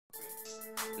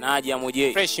Naja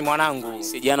Moje. Fresh mwanangu.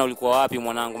 Si jana ulikuwa wapi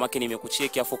mwanangu? Maki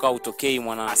nimekucheki afu kaa utokei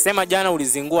mwanangu. Asema jana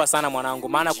ulizingua sana mwanangu.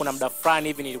 Maana kuna muda fulani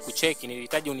hivi nilikucheki,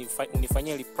 nilihitaji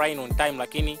unifanyie reply on time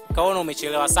lakini kaona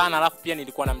umechelewa sana, alafu pia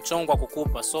nilikuwa na mchongo wa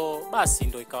kukupa. So basi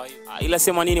ndio ikawa hivyo. Ila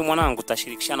sema nini mwanangu,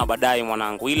 tutashirikishana baadaye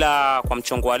mwanangu. Ila kwa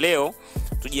mchongo wa leo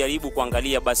tujaribu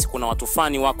kuangalia basi kuna watu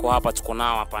fani wako hapa tuko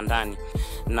nao hapa ndani.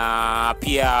 Na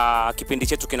pia kipindi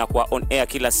chetu kinakuwa on air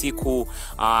kila siku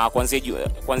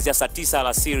kuanzia saa 9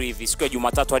 alasiri hivi siku ya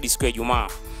Jumatatu hadi siku ya Ijumaa.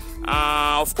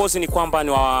 Of course ni kwamba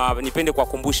nipende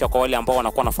kuwakumbusha kwa wale ambao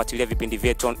wanakuwa wanafuatilia vipindi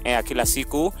vyetu on air kila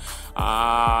siku,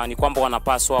 ni kwamba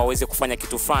wanapaswa waweze kufanya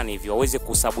kitu fulani hivi, waweze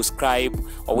kusubscribe,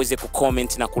 waweze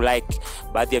kucomment na kulike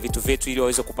baadhi ya vitu vyetu ili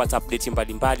waweze kupata update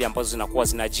mbalimbali ambazo zinakuwa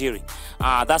zinajiri.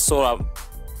 That's all.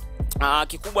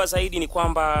 Kikubwa zaidi ni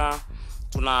kwamba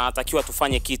tunatakiwa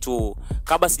tufanye kitu.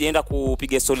 Kabla sijaenda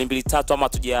kupiga story 2-3 ama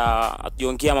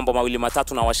tujaongea mambo mawili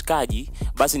matatu na washikaji,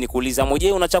 basi nikuuliza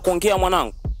Moje, unacha kuongea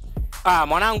mwanangu?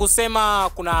 Mwanangu sema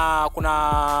kuna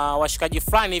washikaji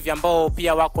fulani hivi ambao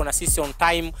pia wako na sisi on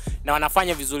time na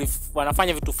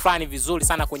wanafanya vitu fulani vizuri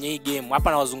sana kwenye hii game.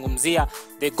 Hapa nawazungumzia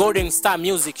The Golden Star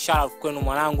Music. Shout out kwenu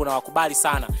mwanangu na wakubali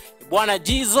sana. Bwana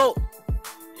Jizo.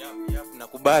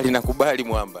 Nakubali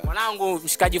mwamba. Mwanangu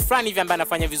mshikaji fulani hivi ambaye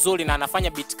anafanya vizuri na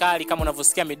anafanya beat kali kama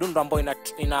unavyosikia midundo ambayo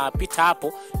inapita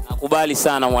hapo. Nakubali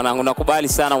sana mwanangu, nakubali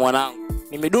sana mwanangu.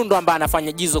 Ni midundo ambayo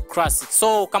anafanya Jizo Classic.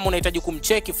 So kama unahitaji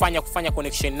kumcheki kufanya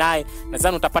connection naye,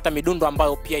 nadhani utapata midundo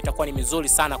ambayo pia itakuwa ni mizuri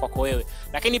sana kwako wewe.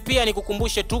 Lakini pia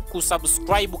nikukumbushe tu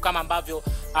kusubscribe kama ambavyo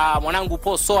mwanangu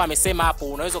Poso amesema hapo.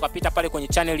 Unaweza ukapita pale kwenye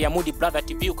channel ya Moody Brother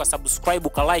TV ukasubscribe,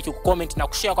 ukalike, ukacomment na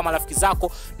kushare kwa marafiki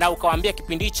zako na ukawaambia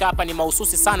kipindi hichi hapa ni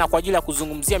mahususi sana kwa ajili ya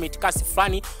kuzungumzia mitikasi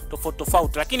fulani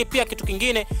tofauti. Lakini pia kitu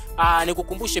kingine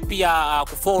nikukumbushe pia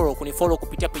kunifollow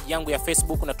kupitia page yangu ya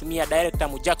Facebook. Natumia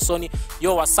director Jackson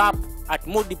yo WhatsApp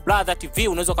 @Moody Brother TV.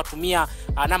 Unaweza kutumia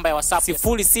namba ya WhatsApp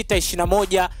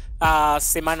 0621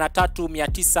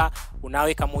 83900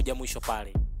 unaweka moja mwisho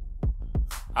pale.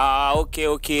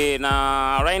 Okay.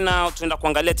 Na right now tunaenda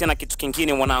kuangalia tena kitu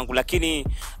kingine mwanangu, lakini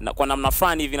kwa namna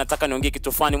fulani hivi nataka niongee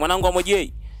kitu fulani mwanangu wa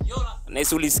Moje. Na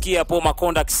ulisikia hapo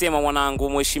Makonda akisema mwanangu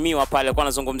mheshimiwa pale alikuwa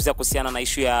anazungumzia kuhusiana na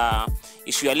issue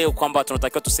ya leo kwamba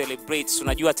tunatakiwa tu celebrate.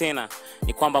 Unajua tena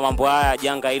ni kwamba mambo haya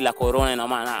janga ila corona na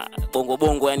maana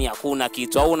bongo yani hakuna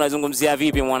kitu. Au unazungumzia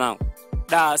vipi mwanangu?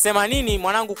 Sema nini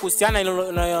mwanangu kuhusiana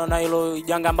na hilo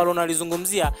janga ambalo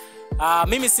unalizungumzia?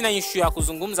 Mimi sina issue ya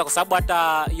kuzungumza kwa sababu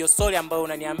hata hiyo story ambayo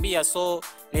unaniambia so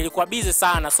nilikuwa busy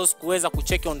sana, so sikuweza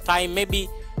kucheck on time. Maybe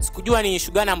sikujua ni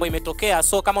issue gani ambayo imetokea,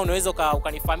 so kama unaweza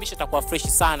ukanifahamisha itakuwa fresh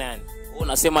sana yani.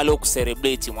 Unasema leo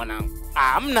kucelebrate mwanangu?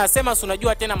 Hamna, sema si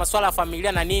unajua tena masuala ya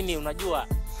familia na nini unajua.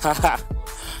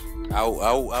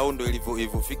 au ndo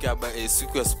ilivyofika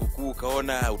siku ya sikukuu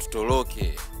kaona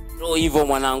ututoroke. Ndio hivyo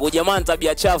mwanangu. Jamani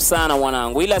tabia chafu sana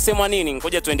mwanangu. Ila sema nini?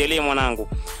 Ngoja tuendelee mwanangu.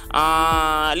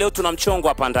 Leo tuna mchongo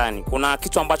hapa ndani. Kuna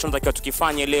kitu ambacho tunatakiwa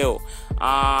tukifanye leo.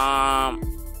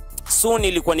 Soon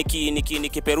ilikuwa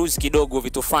nikiperuzi kidogo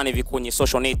vitu fani hivi kwenye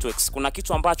social networks. Kuna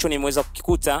kitu ambacho nimeweza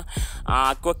kukikuta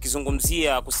kwa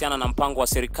kizungumzia kuhusiana na mpango wa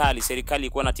serikali. Serikali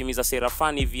ilikuwa inatimiza sera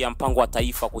fani hivi ya mpango wa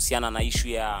taifa kuhusiana na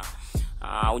issue ya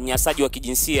unyanyasaji wa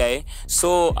kijinsia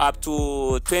So up to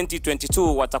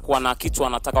 2022 watakuwa na kitu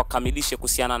wanataka kukamilishe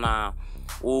kuhusiana na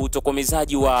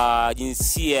utokomezaji wa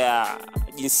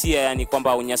jinsia yani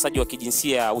kwamba unyanyasaji wa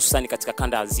kijinsia hususan katika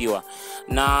kanda ya Ziwa.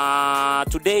 Na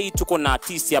today tuko na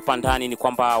artist hapa ndani ni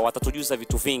kwamba watatujuza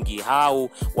vitu vingi, au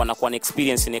wanakuwa na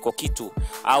experience na iko kitu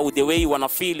au the way wana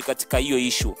feel katika hiyo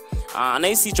issue. Na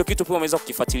hisi hicho kitu pia umeweza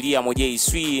kukifuatilia Moje.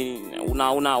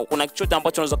 Kuna kitu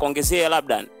ambacho unaweza kuongezea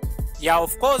labda? Yeah,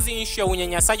 of course issue ya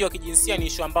unyanyasaji wa kijinsia ni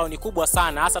issue ambayo ni kubwa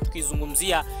sana, hasa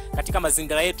tukizungumzia katika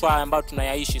mazingira yetu ambayo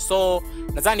tunayaishi. So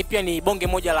nadhani pia ni bonge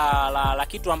moja la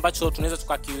kitu ambacho tunaweza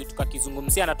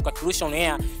tukakizungumzia na tukakirusha on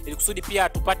air ili kusudi pia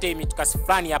tupate mitikasi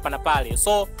fulani hapa na pale.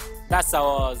 So that's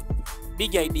our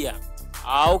big idea.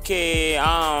 Okay,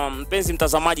 mpenzi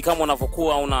mtazamaji, kama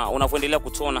unavyokuwa unavyoendelea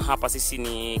kutuona hapa, sisi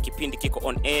ni kipindi kiko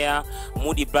on air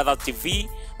Moody Brother TV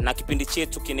na kipindi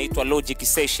chetu kinaitwa Logic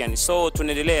Session. So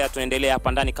tunaendelea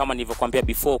hapa ndani kama nilivyokuambia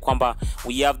before kwamba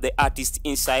we have the artist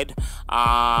inside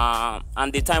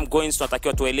and the time going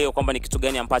tunatakiwa tuelewe kwamba ni kitu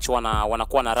gani ambacho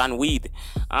wanakuwa na run with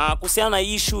kuhusiana na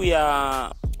issue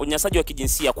ya unyanyasaji wa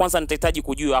kijinsia. Kwanza nitahitaji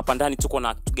kujua hapa ndani tuko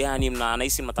na kitu gani na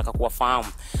nahisi mnataka kuwafahamu.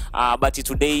 But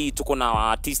today tuko na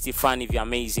artist fani vya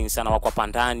amazing sana wako hapa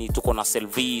ndani. Tuko na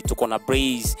Selvi, tuko na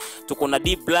Braze, tuko na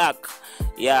Deep Black.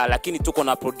 Lakini tuko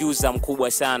na producer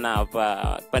mkubwa sana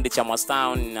hapa pande cha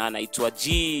Mastown anaitwa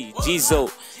Jizo.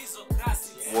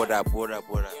 What up.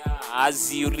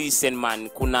 as you listen man,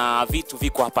 kuna vitu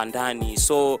viko hapa ndani,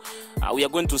 so we are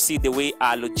going to see the way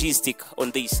logistic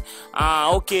on this.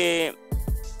 Okay,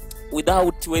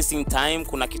 without wasting time,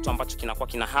 kuna kitu ambacho kinakuwa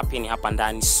kina happen hapa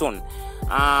ndani soon.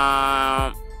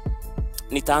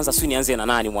 Nitaanza nianze na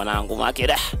nani mwanangu?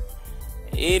 Maana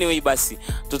anyway basi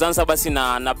tutaanza basi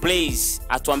na Blaze,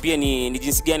 atuambie ni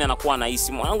jinsi gani anakuwa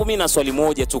anahisi. Mwanangu, mimi na swali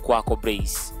moja tu kwako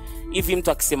Blaze. Hivi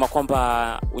mtu akisema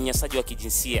kwamba unyanyasaji wa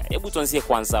kijinsia, hebu tuanzie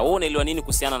kwanza, wewe unaelewa nini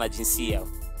kuhusiana na jinsia?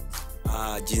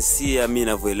 Jinsia mimi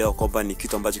ninavyoelewa kwamba ni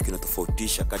kitu ambacho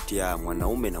kinatofautisha kati ya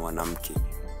mwanaume na mwanamke.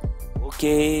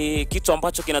 Okay, kitu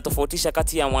ambacho kinatofautisha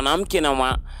kati ya mwanamke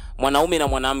na mwanaume na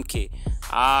mwanamke.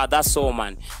 That's all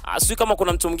man. Sio kama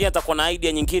kuna mtu mwingine atakuwa na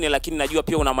idea nyingine, lakini najua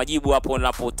pia una majibu hapo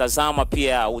unapotazama.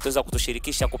 Pia utaweza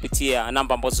kutushirikisha kupitia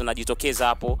namba ambazo zinajitokeza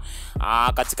hapo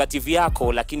katika TV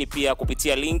yako, lakini pia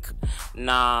kupitia link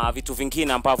na vitu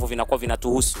vingine ambavyo vinakuwa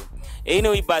vinatuhusu.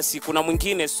 Anyway basi kuna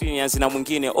mwingine, nianze na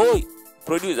mwingine. Oi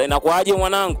producer, inakuaje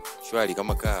mwanangu? Shwari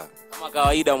kama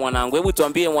kawaida mwanangu. Hebu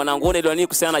tuambie mwanangu, unaelewa nini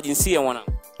kuhusiana na jinsia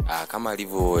mwanangu? Kama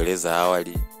alivyoeleza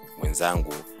awali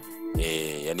mwenzangu,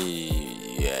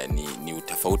 ni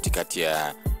utofauti kati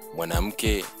ya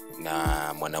mwanamke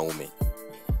na mwanaume.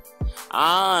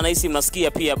 Nahisi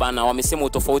mnasikia pia bana, wamesema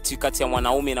utofauti kati ya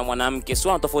mwanaume na mwanamke.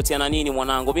 Sio tofautiana nini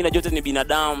mwanangu? Mimi najua ni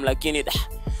binadamu, lakini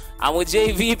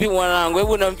amoje vipi mwanangu?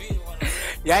 Hebu niambie.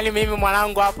 Yaani mimi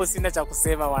mwanangu hapo sina cha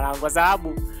kusema mwanangu, kwa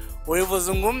sababu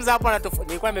ulivyozungumza hapo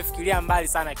nilikuwa nimefikiria mbali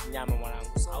sana kinyama mwanangu.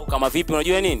 Au kama vipi,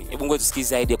 unajua nini? Hebu ngoja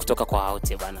tusikize idea kutoka kwa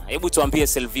wote bana. Hebu tuambie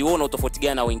Selvi, wewe una utofauti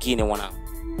gani na wengine mwanangu?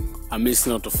 Mimi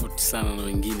sina tofauti sana na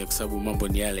wengine kwa sababu mambo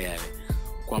ni yale yale.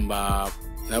 Kwamba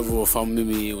ninavyofahamu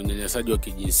mimi unyanyasaji wa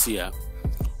kijinsia,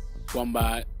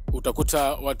 kwamba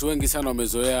utakuta watu wengi sana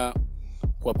wamezoea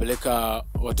kuwapeleka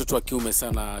watoto wa kiume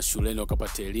sana shuleni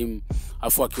wakapata elimu,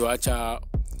 afu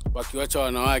wakiwaacha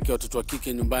wanawake, watoto wa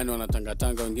kike nyumbani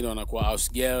wanatangatanga, wengine wanakuwa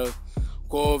house girl.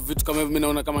 Kwa vitu kama hivyo mimi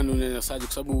naona kama ni unyanyasaji,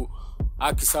 kwa sababu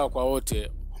haki sawa kwa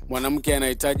wote. Mwanamke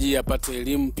anahitaji apate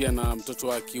elimu pia na mtoto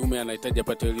wa kiume anahitaji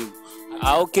apate elimu.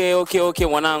 Okay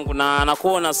mwanangu, na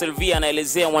nakuona Selvia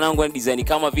anaelezea mwanangu ni design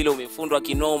kama vile umefundwa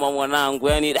kinoma mwanangu.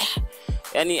 Yani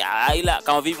ila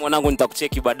kama vipi mwanangu,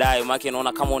 nitakucheki baadaye, maana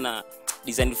naona kama una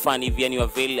design funny hivi,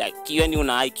 yani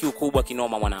una IQ kubwa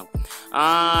kinoma mwanangu.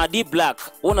 D Black,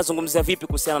 wewe unazungumzia vipi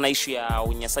kuhusiana na issue ya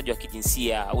unyanyasaji wa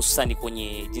kijinsia, hususan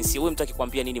kwenye jinsia? Wewe mtaki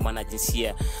kuambia nini maana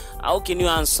jinsia? Can you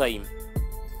answer him?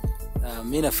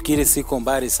 Mimi nafikiri siko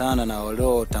mbali sana na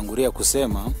waliotangulia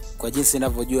kusema. Kwa jinsi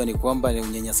ninavyojua ni kwamba ni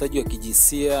unyanyasaji wa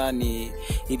kijinsia ni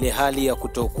ile hali ya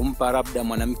kutokumpa labda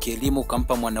mwanamke elimu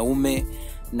kampa mwanaume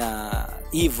na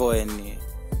hivyo yani.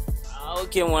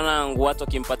 Okay mwanangu, watu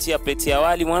kimpatia plate ya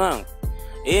wali mwanangu.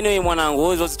 Anyway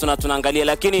mwanangu, hizo zote tunaangalia,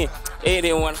 lakini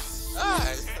mwanangu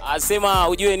asema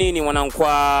ujue nini mwanangu,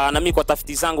 na mimi kwa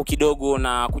tafiti zangu kidogo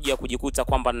na kuja kujikuta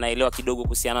kwamba ninaelewa kidogo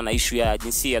kuhusiana na issue ya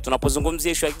jinsia.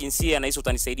 Tunapozungumzia issue ya jinsia, na hizo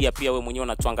utanisaidia pia wewe mwenyewe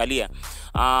unatuangalia.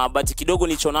 But kidogo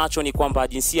nilichonacho ni kwamba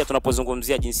jinsia,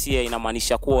 tunapozungumzia jinsia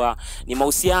inamaanisha kuwa ni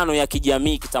mahusiano ya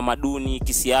kijamii, kitamaduni,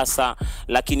 kisiasa,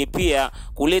 lakini pia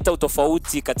kuleta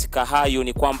utofauti katika hayo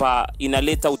ni kwamba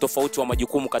inaleta utofauti wa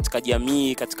majukumu katika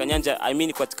jamii, katika nyanja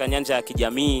katika nyanja ya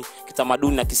kijamii,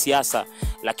 kitamaduni na kisiasa,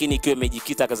 lakini ikiwa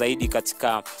imejikita zaidi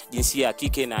katika jinsia ya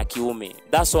kike na kiume.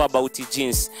 That's all about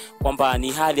jeans, kwamba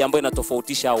ni hali ambayo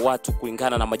inatofautisha watu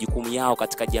kulingana na majukumu yao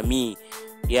katika jamii.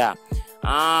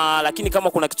 Lakini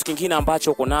kama kuna kitu kingine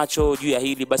ambacho uko nacho juu ya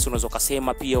hili, basi unaweza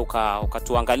kusema pia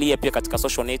ukatuangalia pia katika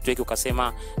social network,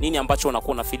 ukasema nini ambacho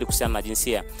unakuwa na feel kuhusiana na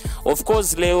jinsia. Of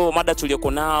course leo mada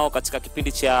tuliyoko nao katika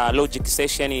kipindi cha Logic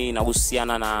Session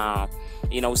inahusiana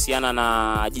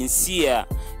na jinsia,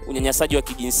 unyanyasaji wa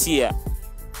kijinsia.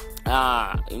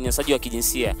 Unyanyasaji wa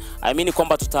kijinsia.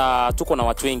 Kwamba tuko na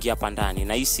watu wengi hapa ndani,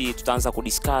 na hisi tutaanza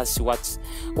kudiscuss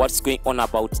what's going on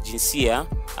about jinsia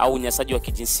au unyanyasaji wa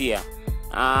kijinsia.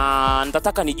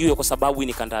 Nitataka nijue kwa sababu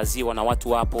ni kandaziwa na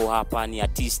watu wapo hapa ni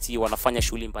artisti, wanafanya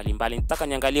shughuli mbalimbali. Nitataka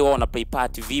niangalie wao wana play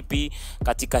part vipi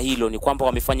katika hilo, ni kwamba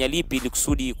wamefanya lipi ili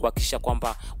kusudi kuhakikisha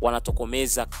kwamba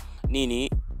wanatokomeza nini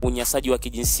unyanyasaji wa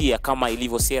kijinsia kama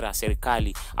ilivyo sera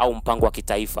serikali au mpango wa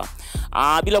kitaifa.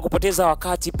 Bila kupoteza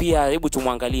wakati pia hebu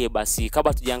tumwangalie basi,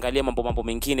 kabla tujaangalia mambo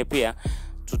mengine pia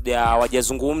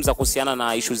wajazungumza kuhusiana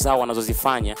na issue zao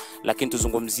wanazozifanya, lakini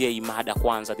tuzungumzie hii mada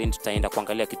kwanza, then tutaenda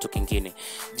kuangalia kitu kingine.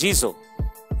 Jizo,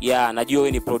 najua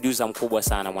wewe ni producer mkubwa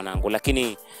sana mwanangu,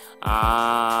 lakini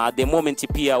the moment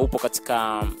pia upo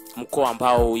katika mkoa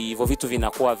ambao hivyo vitu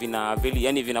vinakuwa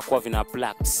vina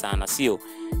black sana, sio?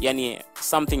 Yani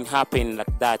something happen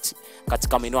like that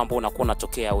katika maeneo ambapo unakuwa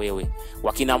unatokea wewe.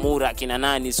 Wakina Mura, kina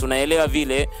nani, unaelewa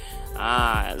vile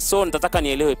So nitataka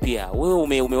nielewe pia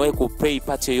wewe umewahi kuplay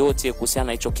part yoyote kuhusiana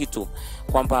na hicho kitu,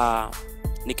 kwamba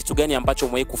ni kitu gani ambacho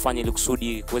umewahi kufanya ili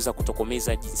kusudi kuweza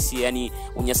kutokomeza jinsia, yani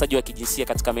unyanyasaji wa kijinsia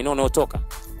katika maeneo unayotoka?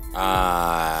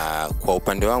 Kwa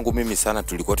upande wangu mimi sana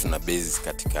tulikuwa tuna base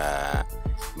katika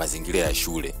mazingira ya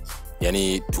shule.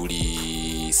 Yani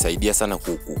tulisaidia sana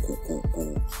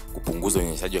kupunguza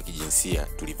unyanyasaji wa kijinsia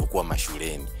tulipokuwa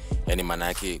mashuleni. Yani maana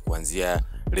yake kuanzia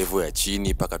level ya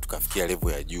chini mpaka tukafikia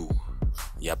level ya juu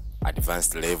ya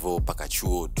advanced level mpaka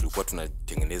chuo, tulikuwa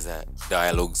tunatengeneza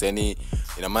dialogues. Yani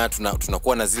ina maana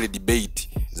tunakuwa na zile debate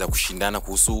za kushindana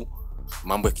kuhusu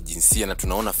mambo ya kijinsia na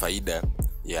tunaona faida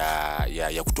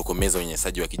ya kutokomeza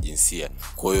unyanyasaji wa kijinsia.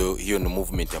 Kwa hiyo ni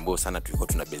movement ambayo sana tulikuwa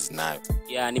tuna base nayo.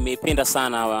 Nimeipenda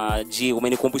sana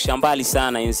umenikumbusha mbali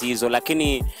sana enzi hizo,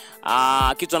 lakini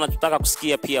kitu anachotaka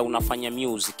kusikia pia unafanya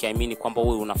music, I mean kwamba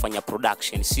wewe unafanya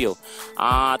production, sio?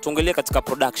 Tuongelee katika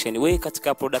production. Wewe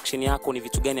katika production yako ni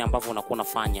vitu gani ambavyo unakuwa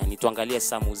unafanya? Ni tuangalie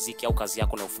sasa muziki au kazi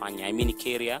yako unayofanya, I mean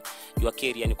your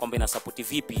career ni kwamba ina support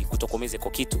vipi kutokomeza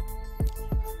kwa kitu?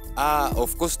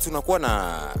 Of course tunakuwa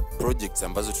na projects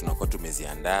ambazo tunakuwa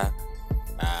tumeziandaa.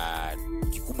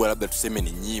 Kikubwa labda tuseme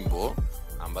ni nyimbo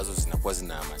ambazo zinakuwa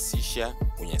zinahamasisha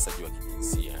unyanyasaji wa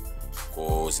kijinsia.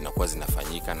 Kwa zinakuwa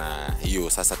zinafanyika, na hiyo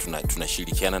sasa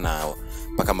tunashirikiana na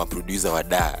mpaka maproducer wa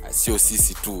sio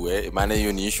sisi tu maana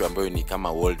hiyo ni issue ambayo ni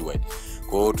kama worldwide.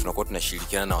 Kwa hiyo tunakuwa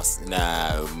tunashirikiana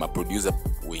na maproducer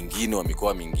wengine wa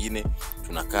mikoa mingine,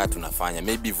 tunakaa tunafanya.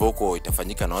 Maybe vocal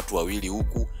itafanyika na watu wawili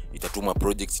huku, itatumwa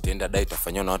project itaenda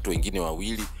itafanywa na watu wengine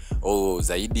wawili au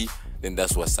zaidi, then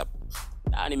that's what's up.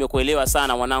 Nimekuelewa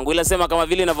sana mwanangu, ila sema kama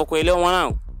vile ninavyokuelewa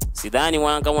mwanangu, sidhani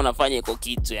mwanangu kama unafanya iko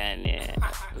kitu yani.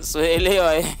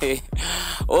 Sielewa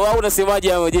au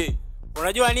unasemaje hapo je?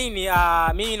 Unajua nini,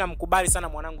 mimi namkubali sana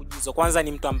mwanangu Jizo. Kwanza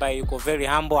ni mtu ambaye yuko very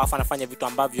humble, afa anafanya vitu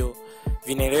ambavyo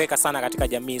vinaeleweka sana katika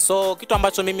jamii. So kitu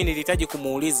ambacho mimi nilihitaji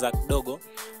kumuuliza kidogo,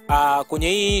 kwenye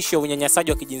hii issue ya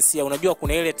unyanyasaji wa kijinsia, unajua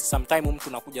kuna ile sometime mtu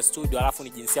anakuja studio alafu ni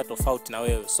jinsia tofauti na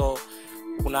wewe. So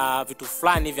kuna vitu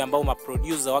fulani hivi ambao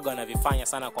maproducer waga wanavifanya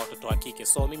sana kwa watoto wa kike.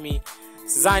 So mimi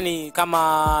sidhani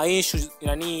kama issue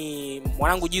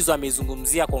mwanangu Jizo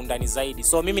ameizungumzia kwa undani zaidi.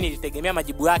 So mimi nilitegemea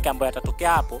majibu yake ambayo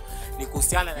yatatokea hapo ni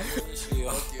kuhusiana na issue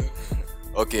hiyo.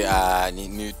 Okay,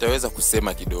 nitaweza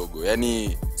kusema kidogo.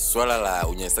 Yani swala la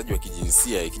unyanyasaji wa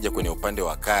kijinsia ikija kwenye upande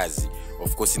wa kazi,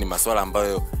 of course ni masuala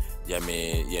ambayo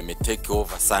yame take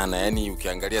over sana. Yani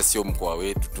ukiangalia sio mkoa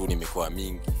wetu tu, ni mikoa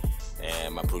mingi.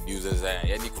 Maproducers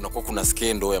yani kuna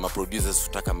scandal ya maproducers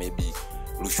kutaka maybe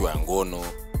rushwa ya ngono,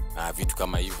 vitu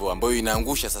kama hivyo ambayo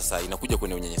inaangusha sasa inakuja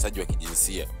kwenye unyanyasaji wa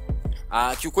kijinsia.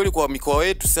 Kiukweli kwa mikoa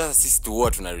wetu sasa sisi tu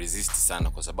huwa tuna resist sana,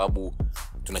 kwa sababu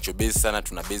tunachobase sana,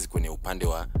 tuna base kwenye upande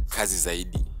wa kazi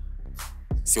zaidi,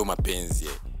 sio mapenzi.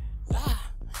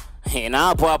 Na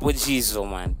hapo Jizo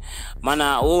man,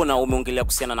 maana wewe umeongelea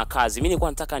kuhusiana na kazi. Mimi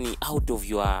nilikuwa nataka ni out of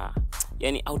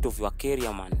your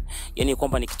career man, yani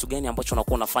kwamba ni kitu gani ambacho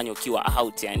unakuwa unafanya ukiwa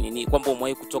out, yani ni kwamba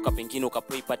umewahi kutoka pengine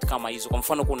ukaplay part kama hizo. Kwa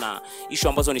mfano kuna issue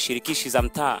ambazo ni shirikishi za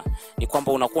mtaa, ni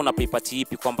kwamba unakuwa una play part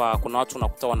ipi, kwamba kuna watu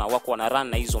unakuta wako wana run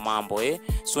na hizo mambo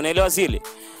si unaelewa zile.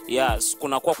 Yes,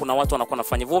 kuna watu wanakuwa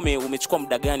wanafanya hivyo. Umechukua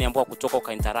muda gani ambao kutoka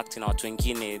ukainteract na watu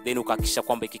wengine then ukahakikisha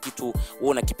kwamba hiki kitu wewe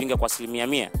unakipinga kwa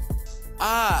 100%?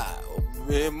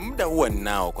 Muda huwa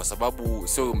ninao, kwa sababu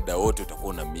sio muda wote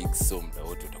utakuwa na mix, sio muda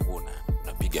wote utakuwa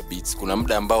unapiga beats. Kuna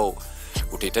muda ambao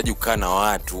utahitaji kukaa na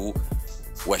watu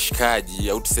washikaji,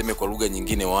 au tuseme kwa lugha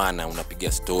nyingine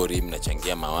unapiga story,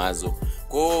 mnachangia mawazo.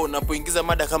 Kwa hiyo unapoingiza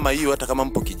mada kama hiyo, hata kama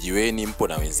mpo kijiweni, mpo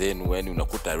na wenzenu, yani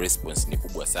unakuta response ni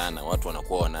kubwa sana. Watu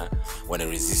wanakuwa wana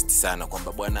resist sana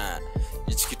kwamba bwana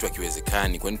hichi kitu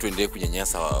hakiwezekani, kwani tuendelee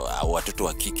kunyanyasa watoto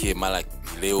wa kike, mara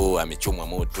leo amechomwa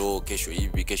moto, kesho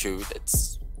hivi.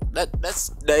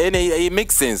 It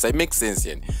makes sense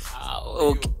yani.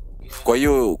 Okay. Kwa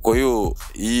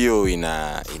hiyo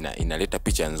inaleta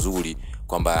picha nzuri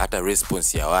kwamba hata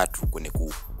response ya watu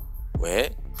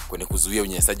kwenye kuzuia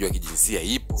unyanyasaji wa kijinsia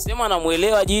ipo. Sema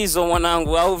namuelewa Jizo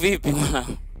mwanangu au vipi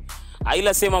mwanangu?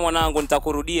 Ila sema mwanangu,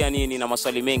 nitakurudia na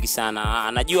maswali mengi sana.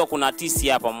 Anajua kuna artist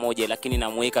hapa mmoja, lakini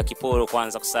namuweka kiporo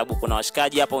kwanza kwa sababu kuna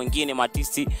washikaji hapa wengine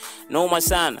artist noma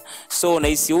sana. So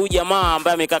nahisi huyu jamaa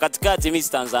ambaye amekaa katikati mimi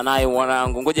sitaanza naye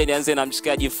mwanangu. Ngoja nianze na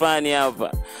mshikaji fani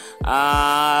hapa.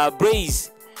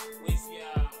 Braze.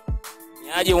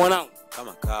 Niaje mwanangu?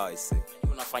 Kama kawa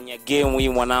unafanya game hii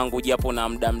mwanangu, japo na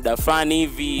muda fulani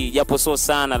hivi, japo so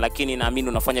sana, lakini naamini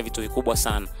unafanya vitu vikubwa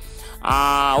sana.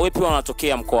 Wewe pia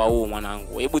unatokea mkoa huu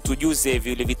mwanangu. Hebu tujuze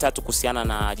vile vitatu kuhusiana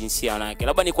na jinsia wanawake.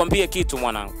 Labda nikwambie kitu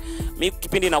mwanangu. Mimi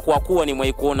kipindi nakuwa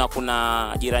nimewahi kuona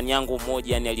kuna jirani yangu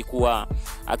mmoja yani alikuwa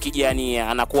akija yani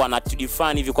anakuwa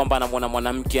anatudifani hivi kwamba anamwona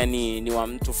mwanamke yani ni wa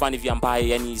mtu fani hivi ambaye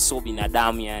yani sio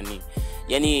binadamu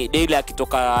yani daily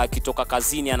akitoka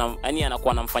kazini yani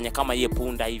anakuwa anamfanya kama yeye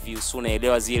punda hivi,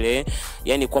 unaelewa zile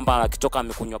yani kwamba akitoka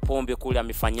amekunywa pombe kule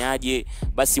amefanyaje,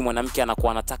 basi mwanamke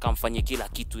anakuwa anataka amfanyie kila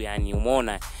kitu yani,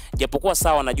 umeona. Japokuwa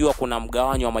sawa najua kuna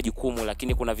mgawanyo wa majukumu,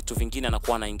 lakini kuna vitu vingine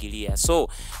anakuwa anaingilia. So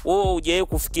wewe hujawahi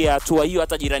kufikia hatua hiyo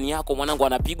hata jirani yako mwanangu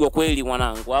anapigwa kweli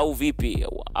mwanangu au vipi?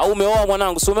 Au umeoa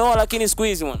mwanangu? Si umeoa lakini siku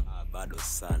hizi mwana? Bado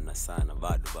sana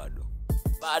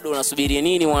Bado unasubiri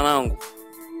nini mwanangu?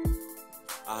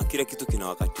 Kila kitu kina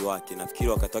wakati wake. Nafikiri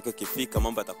wakati wake ukifika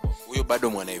mambo yatakuwa. Huyo bado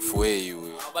mwana FA huyo.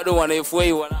 Bado mwana FA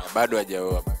mwanangu. Bado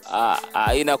hajaoa.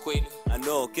 Ina kweli.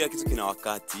 No, kila kitu kina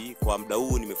wakati. Kwa muda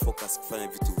huu nimefocus kufanya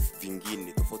vitu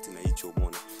vingine tofauti na hicho,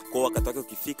 umeona. Kwa wakati wake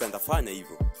ukifika nitafanya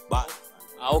hivyo.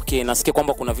 Okay, nasikia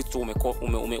kwamba kuna vitu umefocus.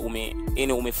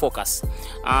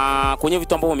 Kwenye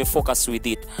vitu ambavyo umefocus with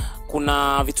it.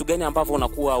 Kuna vitu gani ambavyo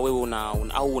unakuwa wewe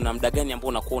au una muda gani ambao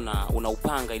unakuwa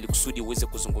unaupanga ili kusudi uweze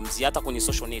kuzungumzia hata kwenye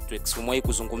social networks? Umewahi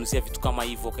kuzungumzia vitu kama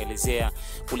hivyo, kaelezea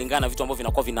kulingana na vitu ambavyo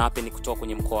vinakuwa vina happen kutoka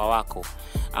kwenye mkoa wako?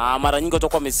 Mara nyingi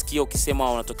utakuwa umesikia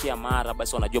ukisema unatokea Mara,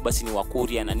 basi wanajua basi ni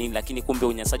Wakuria na nini, lakini kumbe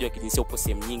unyanyasaji wa kijinsia upo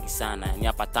sehemu nyingi sana, ni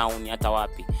hapa town hata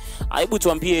wapi. Hebu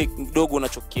tuambie kidogo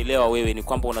unachokielewa wewe, ni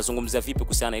kwamba unazungumzia vipi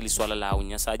kuhusiana na hili swala la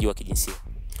unyanyasaji wa kijinsia?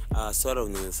 Swala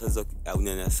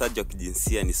unyanyasaji wa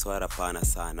kijinsia ni swala pana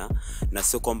sana, na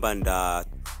sio kwamba nda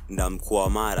mkoa wa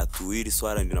Mara tu, hili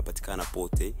swala ndio linapatikana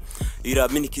pote. Ila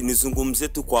mimi nizungumzie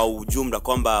tu kwa ujumla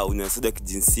kwamba unyanyasaji wa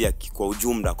kijinsia kwa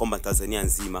ujumla kwamba Tanzania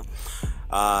nzima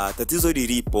tatizo hili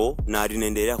lipo na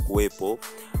linaendelea kuwepo.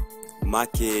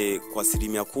 Make kwa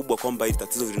asilimia kubwa kwamba hili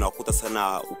tatizo linawakuta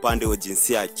sana upande wa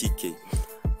jinsia ya kike.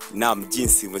 Naam,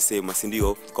 jinsi umesema, si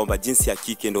ndio? Kwamba jinsi ya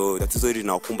kike ndio tatizo hili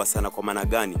linawakumba sana. Kwa maana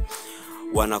gani?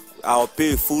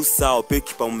 Hawapewi fursa, hawapewi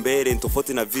kipaumbele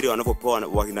tofauti na vile wanavyopewa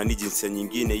wanani jinsia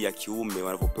nyingine ya kiume,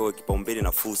 wanavyopewa kipaumbele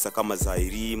na fursa kama za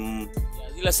elimu.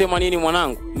 Ila sema nini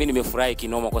mwanangu? Mimi nimefurahi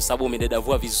kinoma kwa sababu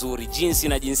umedadavua vizuri jinsi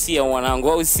na jinsia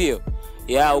mwanangu, au sio?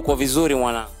 Uko vizuri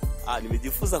mwanangu.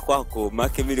 Nimejifunza kwako,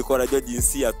 maana mimi nilikuwa najua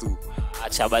jinsia tu.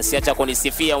 Acha basi, acha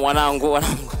kunisifia mwanangu.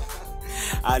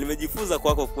 Nimejifunza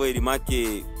kwako kweli,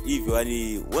 make hivyo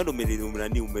yani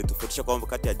wewe umetofautisha kwamba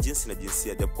kati ya jinsi na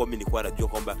jinsia. Japo mimi nilikuwa najua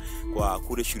kwamba kwa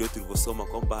kule shule tulivyosoma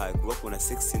kwamba kulikuwa kuna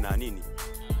sex na nini,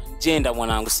 gender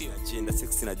mwanangu, sio gender,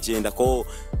 sex na gender. Kwa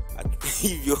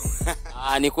hivyo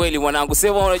ni kweli mwanangu.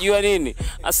 Sema unajua nini?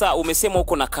 Sasa umesema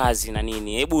uko na kazi na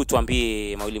nini. Hebu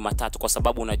tuambie mawili matatu, kwa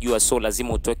sababu unajua so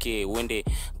lazima utoke uende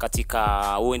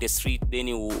street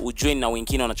then ujoin na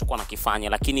wengine wanachokuwa nakifanya,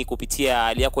 lakini kupitia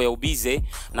hali yako ya ubize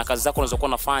na kazi zako unazokuwa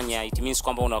unafanya, it means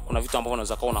kwamba kuna vitu ambavyo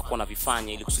unaweza kuwa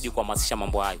unavifanya ili kusudi kuhamasisha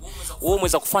mambo hayo. Wewe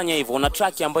umeweza kufanya hivyo? Una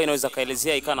track ambayo inaweza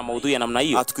kaelezea ikawa na maudhui ya namna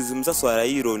hiyo? Tukizungumza swala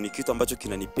hilo ni kitu ambacho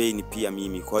kinanipain pia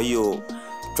mimi. Kwa hiyo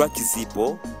track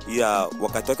zipo, ila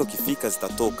wakati wake ukifika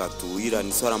zitatoka tu, ila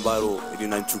ni swala ambalo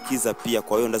linanichukiza pia,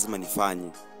 kwa hiyo lazima nifanye.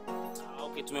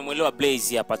 Okay, tumemuelewa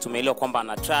Blaze hapa, tumeelewa kwamba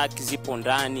ana track zipo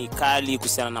ndani kali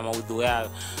kuhusiana na maudhui yao.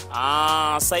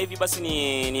 Sasa hivi basi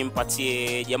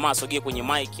nimpatie jamaa sogee kwenye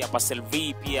mic hapa,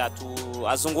 Selvi pia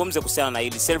azungumze kuhusiana na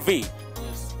hili. Selvi,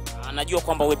 anajua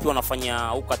kwamba wewe pia unafanya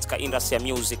huko katika industry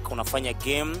ya music, unafanya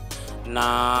game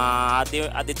na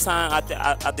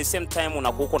at the same time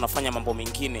unakuwa unafanya mambo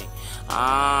mengine.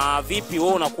 Vipi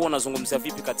wewe unakuwa unazungumzia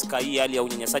vipi katika hii hali ya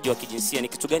unyanyasaji wa kijinsia? Ni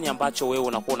kitu gani ambacho wewe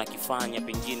unakuwa unakifanya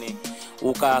pengine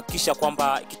ukahakisha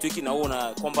kwamba kitu hiki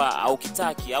naona kwamba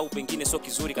haukitaki au pengine sio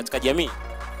kizuri katika jamii?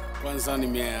 Kwanza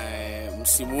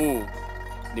msimu huu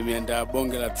nimeandaa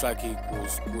bonge la track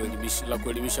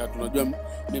kuelimisha watu. Unajua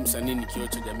mimi msanii ni kioo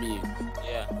cha jamii.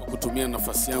 Kwa kutumia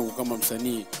nafasi yangu kama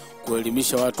msanii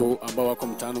kuelimisha watu ambao wako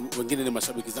mtaani, wengine ni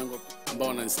mashabiki zangu ambao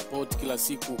wananisupport kila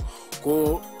siku.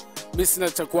 Kwa mimi sina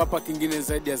cha kuwapa kingine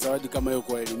zaidi ya zawadi kama hiyo,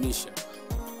 kuelimisha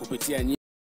kupitia